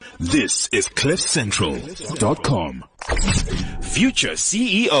This is CliffCentral.com. Future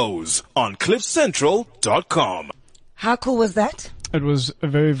CEOs on CliffCentral.com. How cool was that? It was a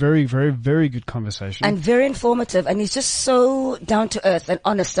very, very, very, very good conversation. And very informative. And he's just so down to earth and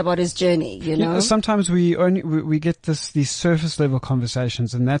honest about his journey, you know? Sometimes we get these surface level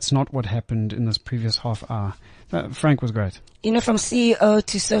conversations, and that's not what happened in this previous half hour. Frank was great. You know, from CEO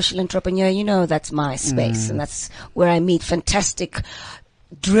to social entrepreneur, you know, that's my space. And that's where I meet fantastic,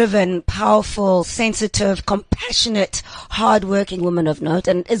 driven, powerful, sensitive, compassionate, hardworking women of note.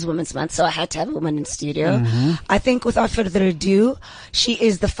 And it is Women's Month, so I had to have a woman in studio. I think without further ado, she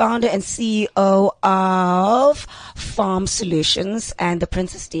is the founder and CEO of Farm Solutions and the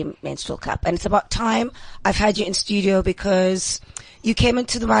Princess Steam Menstrual Cup. And it's about time I've had you in studio because you came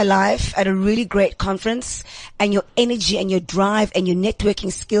into my life at a really great conference, and your energy and your drive and your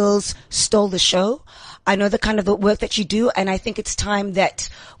networking skills stole the show. I know the kind of the work that you do, and I think it's time that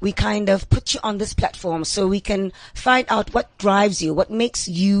we kind of put you on this platform so we can find out what drives you, what makes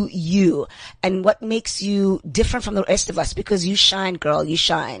you you, and what makes you different from the rest of us, because you shine, girl, you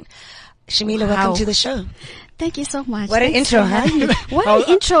shine. Shamila, welcome to the show. Thank you so much. What an intro, huh? What an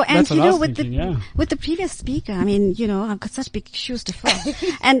intro. And, you know, with the previous speaker, I mean, you know, I've got such big shoes to fill.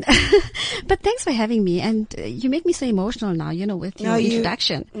 And, but thanks for having me. And you make me so emotional now, you know, with your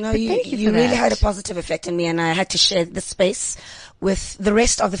introduction. Thank you for really had a positive effect on me, and I had to share the space with the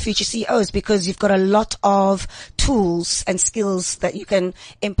rest of the future CEOs because you've got a lot of tools and skills that you can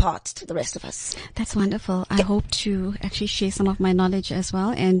impart to the rest of us. That's wonderful. I hope to actually share some of my knowledge as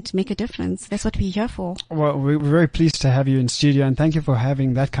well and make a difference. That's what we're here for. Well, we're very pleased to have you in studio, and thank you for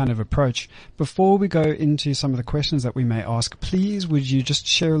having that kind of approach. Before we go into some of the questions that we may ask, please would you just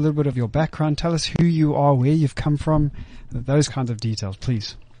share a little bit of your background? Tell us who you are, where you've come from, those kinds of details,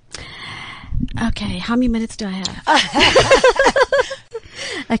 please. Okay, how many minutes do I have?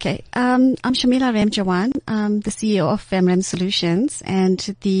 Okay, I'm Shamila Ramjawan. I'm the CEO of Farm Solutions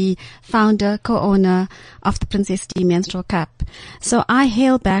and the founder, co-owner of the Princess Steam Menstrual Cup. So I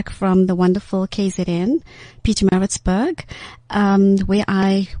hail back from the wonderful KZN, Pietermaritzburg, where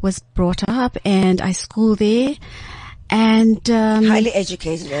I was brought up and I schooled there. And highly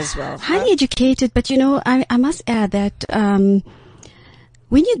educated as well. Highly educated, but you know, I must add that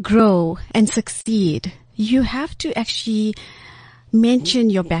when you grow and succeed, you have to actually mention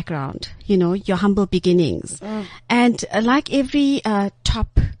your background, you know, your humble beginnings. And like every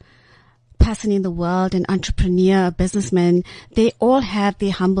top person in the world, an entrepreneur, businessman, they all have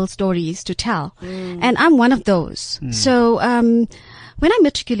their humble stories to tell. And I'm one of those. So when I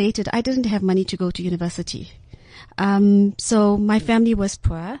matriculated, I didn't have money to go to university. So my family was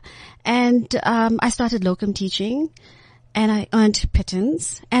poor, and I started locum teaching, and I earned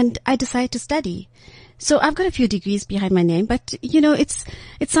pittance, and I decided to study. So I've got a few degrees behind my name, but you know, it's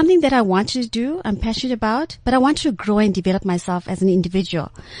something that I wanted to do, I'm passionate about, but I want to grow and develop myself as an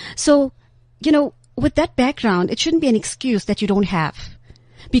individual. So, you know, with that background, it shouldn't be an excuse that you don't have,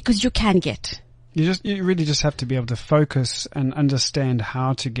 because you can get. You really just have to be able to focus and understand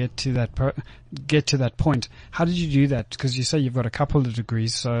how to get to that point. How did you do that? Because you say you've got a couple of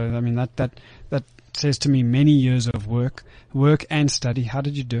degrees, so I mean that says to me many years of work and study. How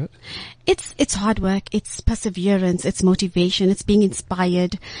did you do it? It's hard work, it's perseverance, it's motivation, it's being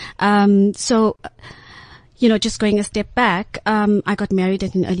inspired. So, you know, just going a step back, I got married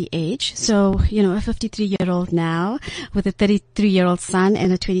at an early age. So, you know, a 53-year-old now with a 33-year-old son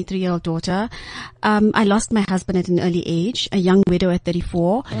and a 23-year-old daughter. I lost my husband at an early age, a young widow at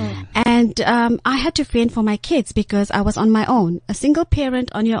 34. And I had to fend for my kids because I was on my own. A single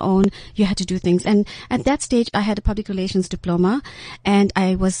parent on your own, you had to do things. And at that stage, I had a public relations diploma, and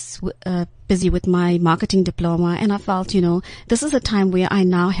I was busy with my marketing diploma, and I felt, you know, this is a time where I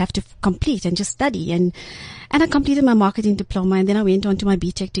now have to complete and just study, and I completed my marketing diploma, and then I went on to my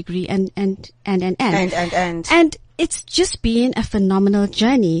BTech degree, and it's just been a phenomenal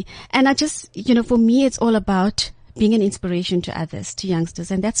journey. And I just, you know, for me, it's all about being an inspiration to others, to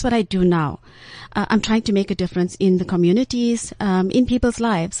youngsters. And that's what I do now. I'm trying to make a difference in the communities, in people's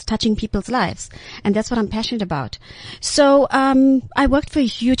lives, touching people's lives. And that's what I'm passionate about. So, I worked for a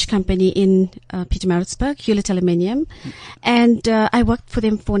huge company in, Pietermaritzburg, Hewlett Aluminium. And, I worked for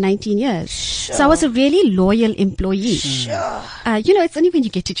them for 19 years. Sure. So I was a really loyal employee. Sure. You know, it's only when you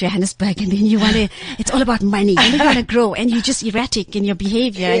get to Johannesburg and then you want to, it's all about money and you want to grow and you're just erratic in your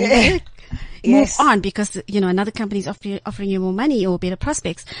behavior. And move on because, you know, another company is offering you more money or better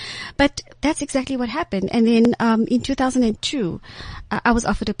prospects. But that's exactly what happened. And then, in 2002, I was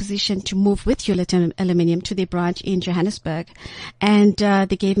offered a position to move with Hewlett Aluminium to their branch in Johannesburg. And,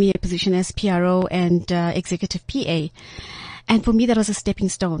 they gave me a position as PRO and, executive PA. And for me, that was a stepping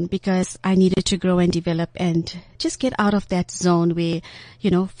stone because I needed to grow and develop and just get out of that zone where,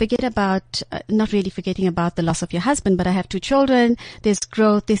 forget about, not really forgetting about the loss of your husband, but I have 2 children. There's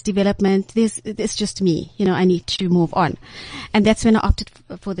growth, there's development, it's just me. I need to move on. And that's when I opted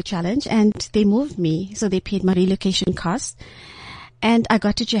for the challenge, and they moved me. So they paid my relocation costs. And I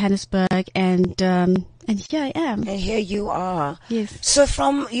got to Johannesburg, and here I am. And here you are. Yes. So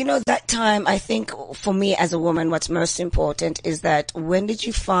from, that time, I think for me as a woman, what's most important is that when did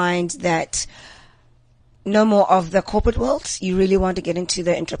you find that no more of the corporate world, you really want to get into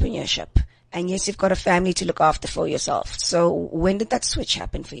the entrepreneurship? And yes, you've got a family to look after for yourself. So when did that switch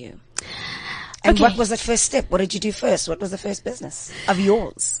happen for you? And what was that first step? What did you do first? What was the first business of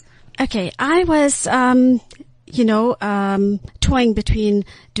yours? Okay. I was, toying between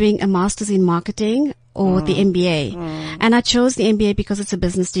doing a master's in marketing or the MBA. And I chose the MBA because it's a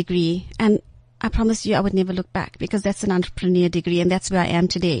business degree. And I promise you I would never look back because that's an entrepreneur degree and that's where I am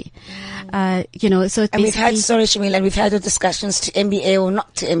today. So it's and we've had, Shamila, and we've had the discussions to MBA or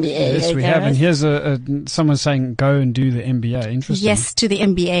not to MBA. Yes, we have. And here's someone saying go and do the MBA. Interesting. Yes, to the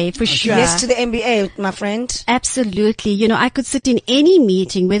MBA for sure. Yes, to the MBA, my friend. Absolutely. I could sit in any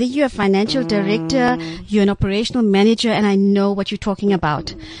meeting, whether you're a financial director, you're an operational manager, and I know what you're talking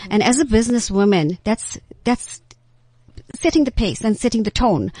about. And as a businesswoman, that's setting the pace and setting the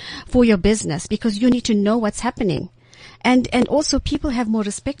tone for your business because you need to know what's happening. And also people have more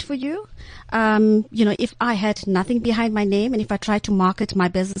respect for you. If I had nothing behind my name and if I tried to market my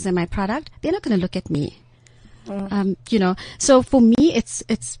business and my product, they're not going to look at me. So for me,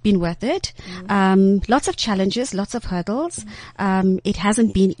 it's been worth it. Lots of challenges, lots of hurdles. It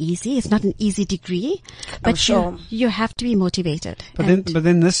hasn't been easy. It's not an easy degree, but sure. you have to be motivated. But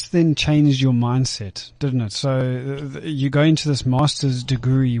then this changed your mindset, didn't it? So you go into this master's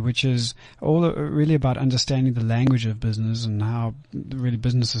degree, which is all really about understanding the language of business and how really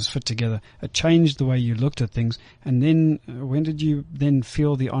businesses fit together. It changed the way you looked at things. And then when did you then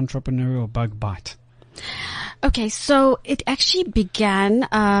feel the entrepreneurial bug bite? Okay, so it actually began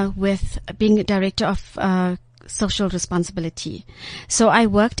with being a director of social responsibility. So I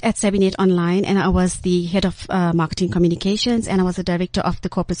worked at Sabinet Online and I was the head of marketing communications and I was the director of the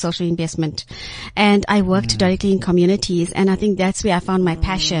corporate social investment. And I worked directly in communities and I think that's where I found my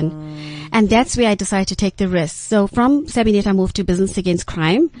passion. And that's where I decided to take the risk. So from Sabinet I moved to Business Against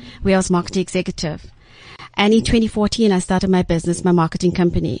Crime where I was marketing executive. And in 2014, I started my business, my marketing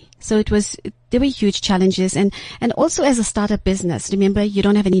company. So there were huge challenges. And also as a startup business, remember, you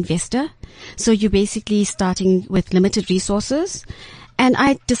don't have an investor. So you're basically starting with limited resources. And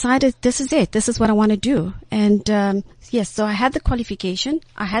I decided this is it. This is what I want to do. And, yes, so I had the qualification.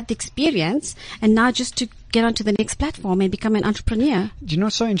 I had the experience. And now just to get onto the next platform and become an entrepreneur. Do you know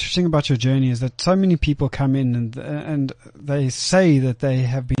what's so interesting about your journey is that so many people come in and they say that they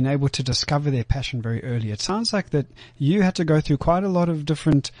have been able to discover their passion very early. It sounds like that you had to go through quite a lot of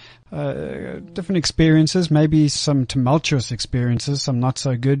different experiences, maybe some tumultuous experiences, some not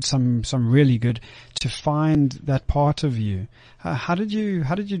so good, some really good, to find that part of you. How did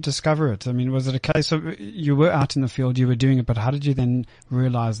you discover it? I mean, was it a case of you were out in the field, you were doing it, but how did you then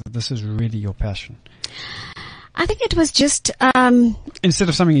realize that this is really your passion? I think it was just instead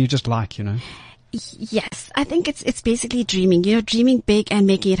of something you just like, Yes, I think it's basically dreaming, dreaming big and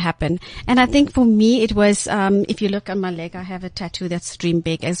making it happen. And I think for me it was if you look on my leg, I have a tattoo that's dream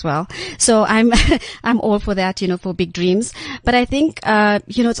big as well. So I'm all for that, for big dreams. But I think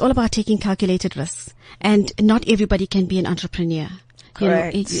it's all about taking calculated risks. And not everybody can be an entrepreneur.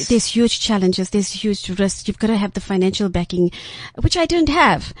 There's huge challenges, there's huge risks. You've got to have the financial backing, which I didn't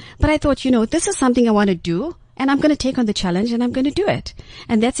have. But I thought, this is something I want to do and I'm going to take on the challenge and I'm going to do it.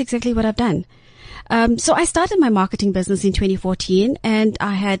 And that's exactly what I've done. So I started my marketing business in 2014 and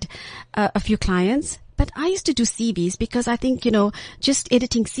I had a few clients. But I used to do CVs because I think, just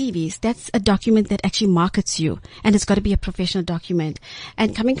editing CVs, that's a document that actually markets you and it's got to be a professional document.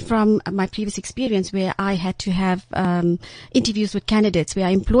 And coming from my previous experience where I had to have interviews with candidates, where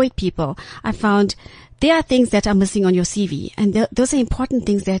I employed people, I found there are things that are missing on your CV and those are important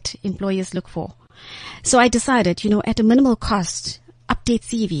things that employers look for. So I decided, at a minimal cost, update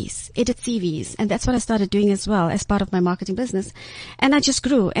CVs, edit CVs, and that's what I started doing as well as part of my marketing business. And I just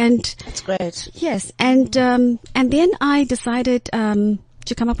grew. And that's great. Yes, and then I decided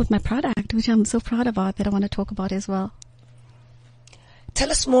to come up with my product, which I'm so proud about that I want to talk about as well. Tell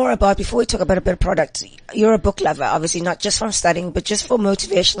us more about, before we talk about a better product, you're a book lover, obviously not just from studying, but just for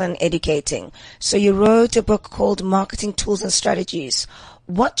motivational and educating. So you wrote a book called Marketing Tools and Strategies.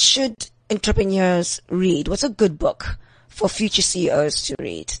 What should entrepreneurs read? What's a good book for future CEOs to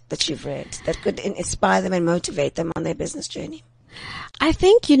read that you've read that could inspire them and motivate them on their business journey? I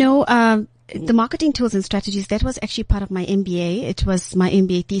think, the marketing tools and strategies, that was actually part of my MBA. It was my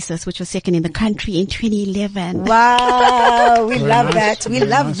MBA thesis, which was second in the country in 2011. Wow. We love nice. that. We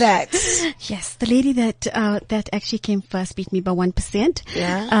Very love nice. that. Yes, the lady that actually came first beat me by 1%.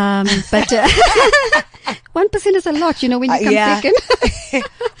 Yeah. But 1% is a lot, when you come yeah. second.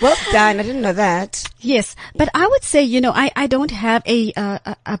 Well done. I didn't know that. Yes, but I would say, I don't have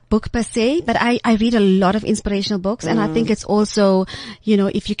a book per se, but I read a lot of inspirational books, and I think it's also,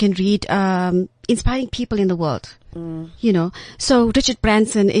 if you can read inspiring people in the world. So Richard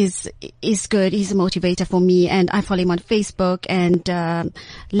Branson is good. He's a motivator for me, and I follow him on Facebook and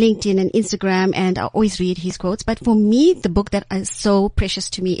LinkedIn and Instagram, and I always read his quotes. But for me, the book that is so precious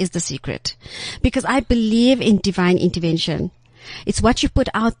to me is The Secret, because I believe in divine intervention. It's what you put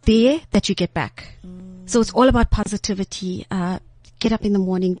out there that you get back. So it's all about positivity. Get up in the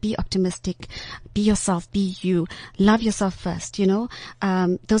morning, be optimistic, be yourself, be you, love yourself first, those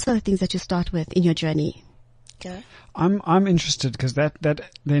are the things that you start with in your journey. Okay. I'm interested because that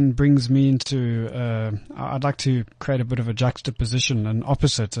then brings me into, I'd like to create a bit of a juxtaposition, an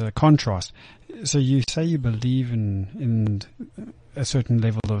opposite, a contrast. So you say you believe in a certain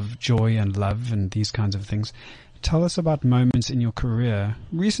level of joy and love and these kinds of things. Tell us about moments in your career,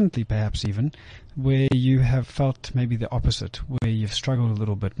 recently perhaps even, where you have felt maybe the opposite, where you've struggled a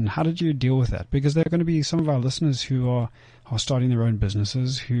little bit, and how did you deal with that? Because there are going to be some of our listeners who are starting their own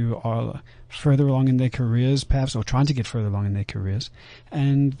businesses, who are further along in their careers perhaps, or trying to get further along in their careers,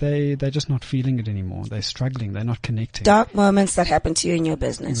 and they're just not feeling it anymore. They're struggling. They're not connecting. Dark moments that happen to you in your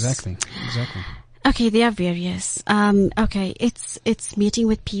business. Exactly. Okay, there are various. It's meeting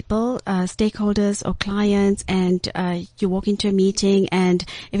with people, stakeholders or clients, and you walk into a meeting and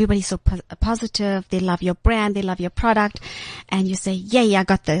everybody's so positive. They love your brand, they love your product, and you say, yeah, I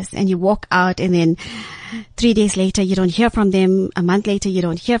got this. And you walk out, and then 3 days later you don't hear from them. A month later you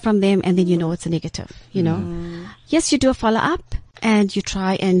don't hear from them, and then it's a negative, Yes, you do a follow-up and you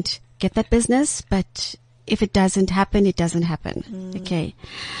try and get that business, but if it doesn't happen, it doesn't happen. Okay.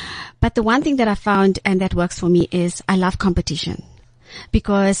 But the one thing that I found, and that works for me, is I love competition,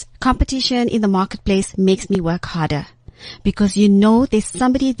 because competition in the marketplace makes me work harder, because there's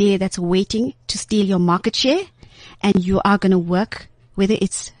somebody there that's waiting to steal your market share, and you are going to work, whether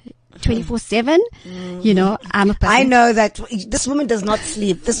it's 24/7. I'm a person. I know that this woman does not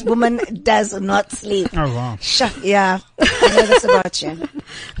sleep. This woman does not sleep. Oh, wow. Yeah. I know this about you.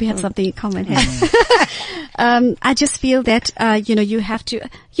 We have something in common here. I just feel that, you have to,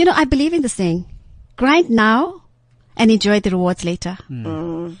 I believe in the saying, grind now and enjoy the rewards later.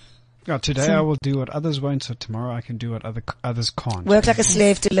 Yeah, today I will do what others won't, so tomorrow I can do what others can't. Work like a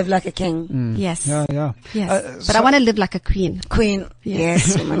slave to live like a king. Yes. Yeah. Yes. But I want to live like a queen. Queen.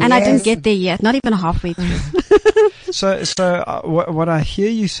 Yes. Woman. And I didn't get there yet, not even halfway through. What I hear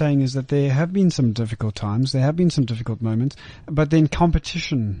you saying is that there have been some difficult times, there have been some difficult moments, but then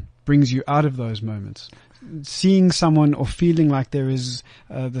competition brings you out of those moments. Seeing someone or feeling like there is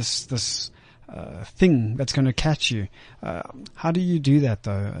this thing that's going to catch you. How do you do that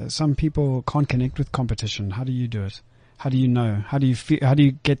though? Some people can't connect with competition. How do you do it? How do you know? How do you feel? How do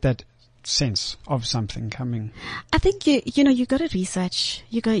you get that sense of something coming? I think you got to research.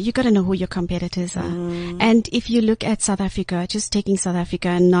 You got to know who your competitors are. And if you look at South Africa, just taking South Africa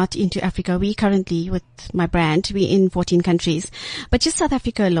and not into Africa, we currently, with my brand, we're in 14 countries, but just South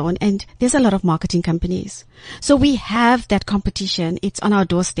Africa alone, and there's a lot of marketing companies. So we have that competition. It's on our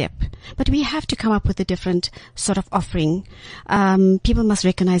doorstep, but we have to come up with a different sort of offering. People must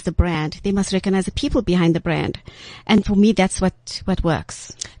recognize the brand. They must recognize the people behind the brand. And for me, that's what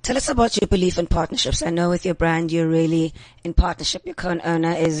works. Tell us about your belief in partnerships. I know with your brand, you're really in partnership. Your current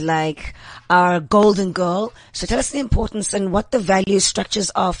owner is like our golden girl. So tell us the importance and what the value structures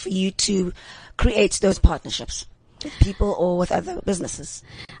are for you to create those partnerships with people or with other businesses.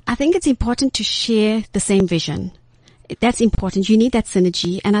 I think it's important to share the same vision. That's important. You need that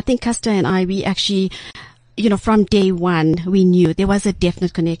synergy. And I think Custer and I, we actually, from day one, we knew there was a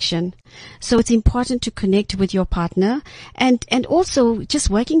definite connection. So it's important to connect with your partner and also just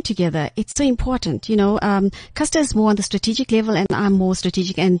working together. It's so important. Custer is more on the strategic level and I'm more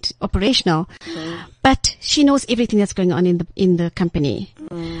strategic and operational, but she knows everything that's going on in the company.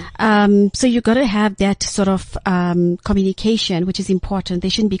 So you got to have that sort of, communication, which is important. There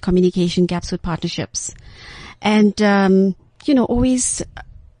shouldn't be communication gaps with partnerships. And, always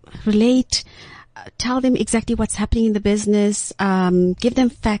relate, tell them exactly what's happening in the business, give them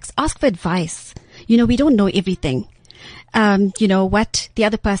facts, ask for advice. We don't know everything. What the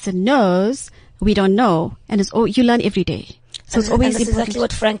other person knows, we don't know, and you learn every day. So it's always and that's important. exactly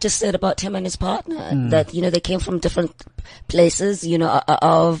what Frank just said about him and his partner. That, you know, they came from different places, you know,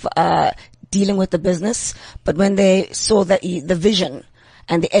 of dealing with the business. But when they saw the vision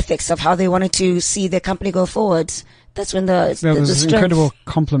and the ethics of how they wanted to see their company go forward, that's when there was this strength. incredible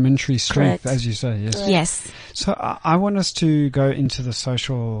complementary strength, Correct. as you say. Yes. Yes. So I want us to go into the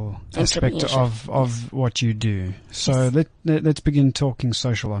social aspect Entrepreneurship. of what you do. So let's begin talking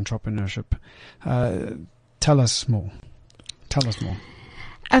social entrepreneurship. Tell us more.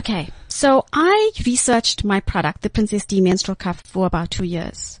 Okay, so I researched my product, the Princess D menstrual cup, for about 2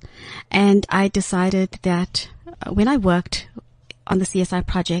 years. And I decided that when I worked on the CSI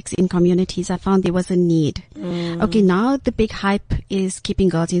projects in communities, I found there was a need. Okay, now the big hype is keeping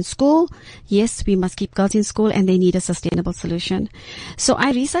girls in school. Yes, we must keep girls in school, and they need a sustainable solution. So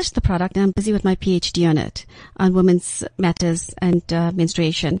I researched the product, and I'm busy with my PhD on it, on women's matters and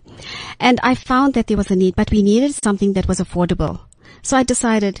menstruation. And I found that there was a need, but we needed something that was affordable. So I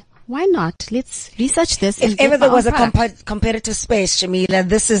decided, why not? Let's research this. If ever there was a competitive space, Shamila,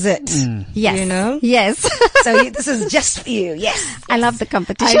 this is it. Yes. You know? Yes. So this is just for you. Yes. I love the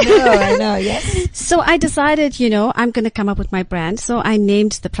competition. I know. Yes. So I decided, I'm going to come up with my brand. So I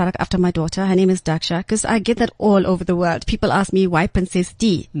named the product after my daughter. Her name is Daksha, because I get that all over the world. People ask me, why Princess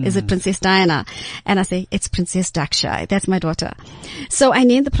D? Is it Princess Diana? And I say, it's Princess Daksha. That's my daughter. So I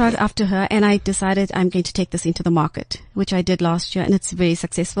named the product after her, and I decided I'm going to take this into the market, which I did last year, and it's very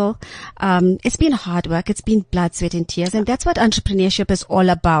successful. It's been hard work. It's been blood, sweat, and tears. And that's what entrepreneurship is all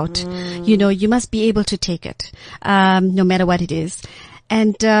about. You must be able to take it, no matter what it is.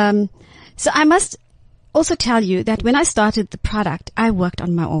 And, so I must also tell you that when I started the product, I worked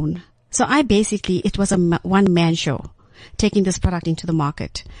on my own. So it was a one-man show, taking this product into the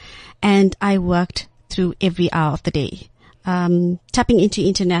market. And I worked through every hour of the day, tapping into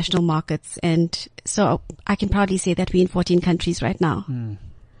international markets. And so I can proudly say that we're in 14 countries right now.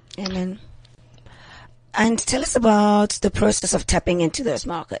 Amen. And tell us about the process of tapping into those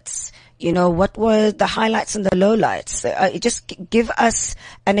markets. What were the highlights and the lowlights? Just give us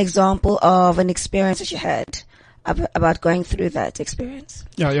an example of an experience that you had about going through that experience.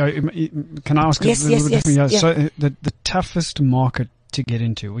 Yeah. Can I ask Yes, a little bit? yes. So the toughest market to get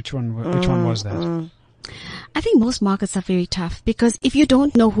into, which one was that? I think most markets are very tough, because if you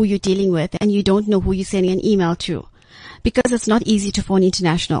don't know who you're dealing with and you don't know who you're sending an email to, because it's not easy to phone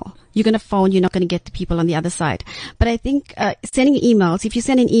international. You're going to phone, you're not going to get the people on the other side. But I think sending emails, if you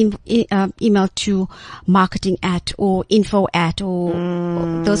send an email to marketing at or info at or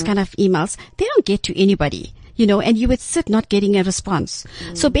those kind of emails, they don't get to anybody, and you would sit not getting a response.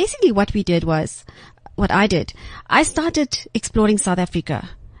 So basically what I did, I started exploring South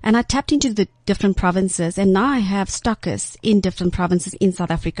Africa. And I tapped into the different provinces, and now I have stockers in different provinces in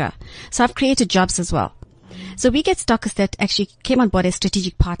South Africa. So I've created jobs as well. So we get stockers that actually came on board as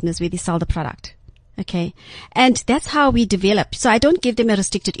strategic partners where they sell the product. Okay. And that's how we develop. So I don't give them a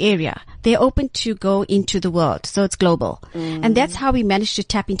restricted area. They're open to go into the world. So it's global. And that's how we managed to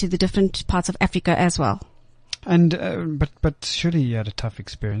tap into the different parts of Africa as well. And but surely you had a tough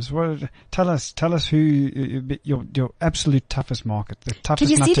experience. Well, tell us who your absolute toughest market, the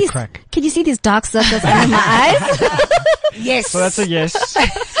toughest nut to crack. Can you see these dark circles under my eyes? Yes. So that's a yes.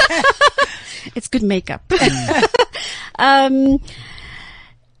 It's good makeup.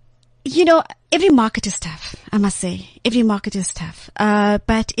 Every market is tough, I must say. Every market is tough.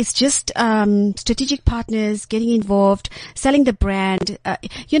 But it's just, strategic partners, getting involved, selling the brand,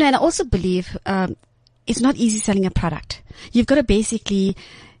 and I also believe, it's not easy selling a product. You've got to basically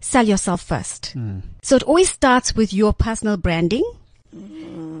sell yourself first. So it always starts with your personal branding.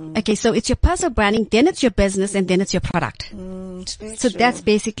 Okay, so it's your personal branding, then it's your business, and then it's your product. So that's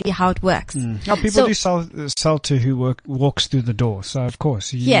basically how it works. Now people do sell to who walks through the door. So of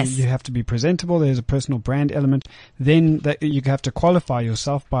course, you have to be presentable. There's a personal brand element. Then you have to qualify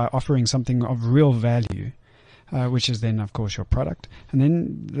yourself by offering something of real value, which is then of course your product. And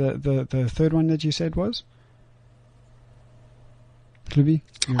then the third one that you said was? Libby?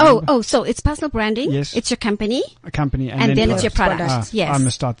 So it's personal branding. Yes. It's your company. A company. And then it's your product. Yes. I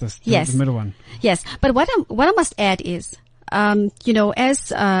must start the middle one. Yes. But what I must add is,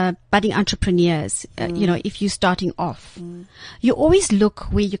 as budding entrepreneurs, if you're starting off, you always look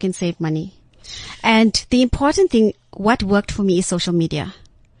where you can save money. And the important thing, what worked for me is social media.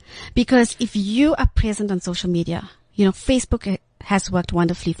 Because if you are present on social media, Facebook has worked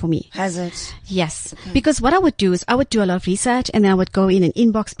wonderfully for me. Has it? Yes. Okay. Because what I would do is I would do a lot of research, and then I would go in and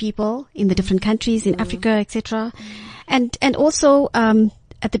inbox people in the different countries in Africa, etc. And also,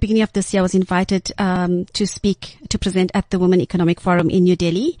 at the beginning of this year, I was invited to present at the Women Economic Forum in New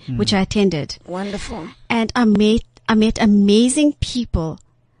Delhi, which I attended. Wonderful. And I met amazing people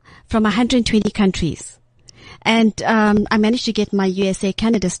from 120 countries. And I managed to get my USA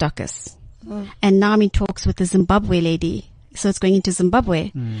Canada stockers. And now I'm in talks with the Zimbabwe lady. So it's going into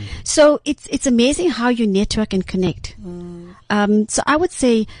Zimbabwe. So it's amazing how you network and connect. So I would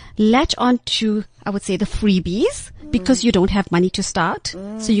say latch on to, I would say, the freebies, because you don't have money to start.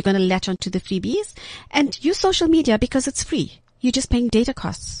 So you're going to latch on to the freebies, and use social media because it's free. You're just paying data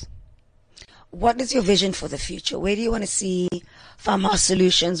costs. What is your vision for the future? Where do you want to see Farmhouse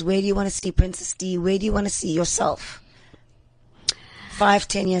Solutions? Where do you want to see Princess D? Where do you want to see yourself? 5,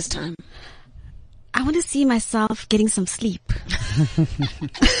 10 years time. I want to see myself getting some sleep.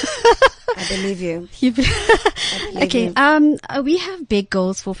 I believe you. Okay. We have big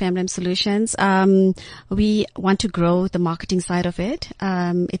goals for Family Solutions. We want to grow the marketing side of it.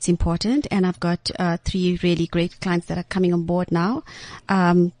 It's important. And I've got 3 really great clients that are coming on board now,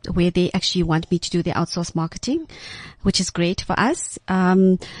 where they actually want me to do the outsourced marketing, which is great for us.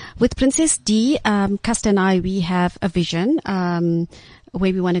 With Princess D, Custer and I, we have a vision,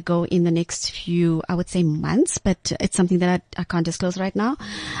 where we want to go in the next few, I would say, months, but it's something that I can't disclose right now.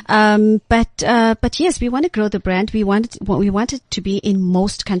 But yes, we want to grow the brand. We want it to be in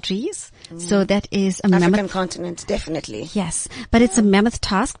most countries. So that is a African mammoth continent, definitely. Yes, but it's a mammoth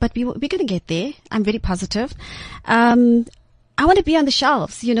task, but we're going to get there. I'm very positive. I want to be on the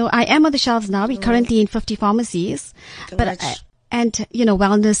shelves. I am on the shelves now. We're currently in 50 pharmacies, and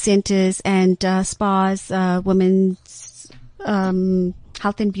wellness centers and spas, women's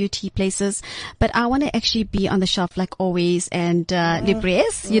health and beauty places, but I want to actually be on the shelf like Always and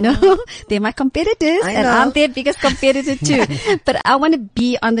Libres, they're my competitors, and I'm their biggest competitor too. But I want to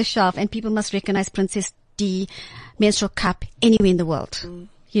be on the shelf, and people must recognize Princess D menstrual cup anywhere in the world.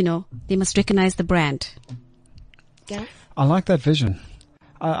 They must recognize the brand. Yeah. I like that vision.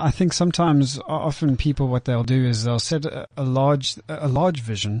 I think often people, what they'll do is they'll set a large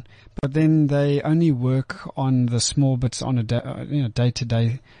vision, but then they only work on the small bits on a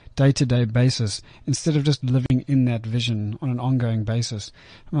day-to-day basis, instead of just living in that vision on an ongoing basis.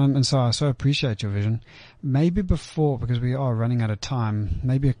 And so I so appreciate your vision. Maybe because we are running out of time,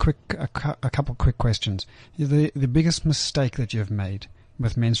 maybe a couple quick questions. The biggest mistake that you've made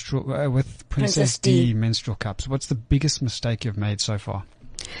with with Princess D menstrual cups. What's the biggest mistake you've made so far?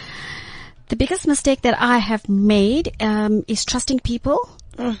 The biggest mistake that I have made is trusting people.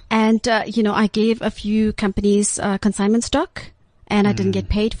 And, I gave a few companies consignment stock, and I didn't get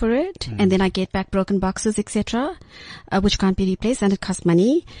paid for it. And then I get back broken boxes, etc., which can't be replaced, and it costs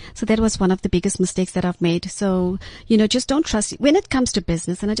money. So that was one of the biggest mistakes that I've made. So, just don't trust. When it comes to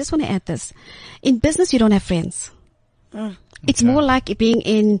business, and I just want to add this, in business, you don't have friends. It's more like being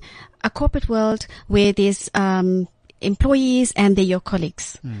in a corporate world where there's employees and they're your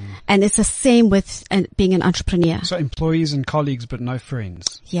colleagues. And it's the same with being an entrepreneur. So employees and colleagues, but no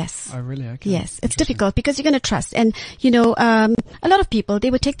friends. Yes. Oh, really? Okay. Yes. It's difficult because you're going to trust. And, a lot of people, they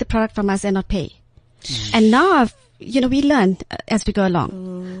would take the product from us and not pay. And now, we learn as we go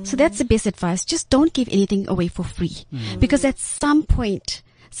along. So that's the best advice. Just don't give anything away for free. Because at some point,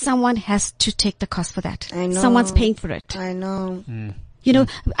 someone has to take the cost for that. I know. Someone's paying for it. I know.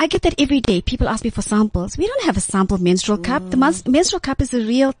 I get that every day. People ask me for samples. We don't have a sample menstrual cup. The menstrual cup is a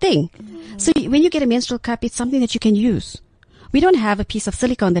real thing. So when you get a menstrual cup, it's something that you can use. We don't have a piece of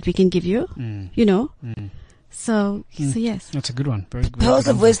silicone that we can give you, So yes. That's a good one. Very good. Pearls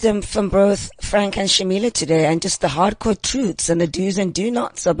of wisdom from both Frank and Shamila today, and just the hardcore truths and the do's and do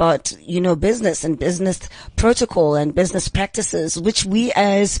nots about, business and business protocol and business practices, which we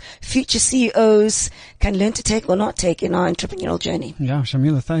as future CEOs can learn to take or not take in our entrepreneurial journey. Yeah,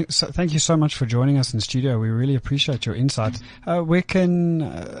 Shamila, thank you so much for joining us in studio. We really appreciate your insights. Where can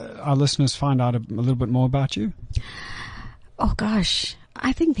our listeners find out a little bit more about you? Oh gosh.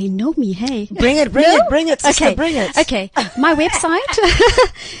 I think they know me, hey. Bring it, sister, okay. Bring it. Okay. My website,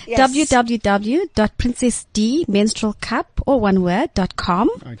 www.princessdmenstrualcup, or one word.com.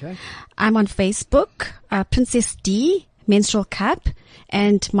 Okay. I'm on Facebook, Princess D Menstrual Cup,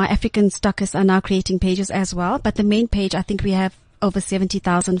 and my African stockers are now creating pages as well. But the main page, I think we have over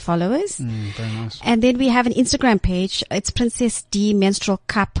 70,000 followers. Very nice. And then we have an Instagram page. It's Princess D Menstrual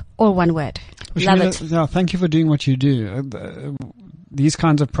Cup, or one word. Well, Love Shamila, it. Yeah, thank you for doing what you do. These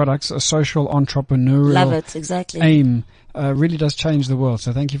kinds of products, a social entrepreneurial Love it, exactly. aim, really does change the world.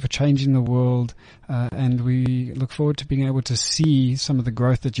 So thank you for changing the world. And we look forward to being able to see some of the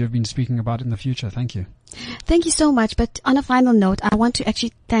growth that you've been speaking about in the future. Thank you. Thank you so much. But on a final note, I want to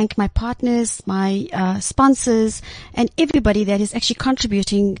actually thank my partners, my sponsors, and everybody that is actually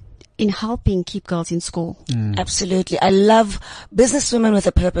contributing in helping keep girls in school. Absolutely. I love businesswomen with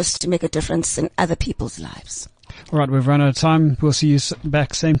a purpose to make a difference in other people's lives. All right, we've run out of time. We'll see you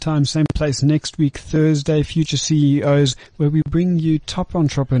back same time, same place next week, Thursday, Future CEOs, where we bring you top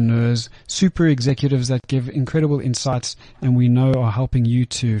entrepreneurs, super executives that give incredible insights and we know are helping you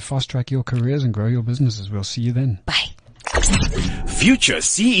to fast-track your careers and grow your businesses. We'll see you then. Bye. Future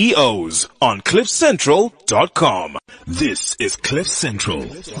CEOs on CliffCentral.com. This is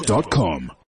CliffCentral.com.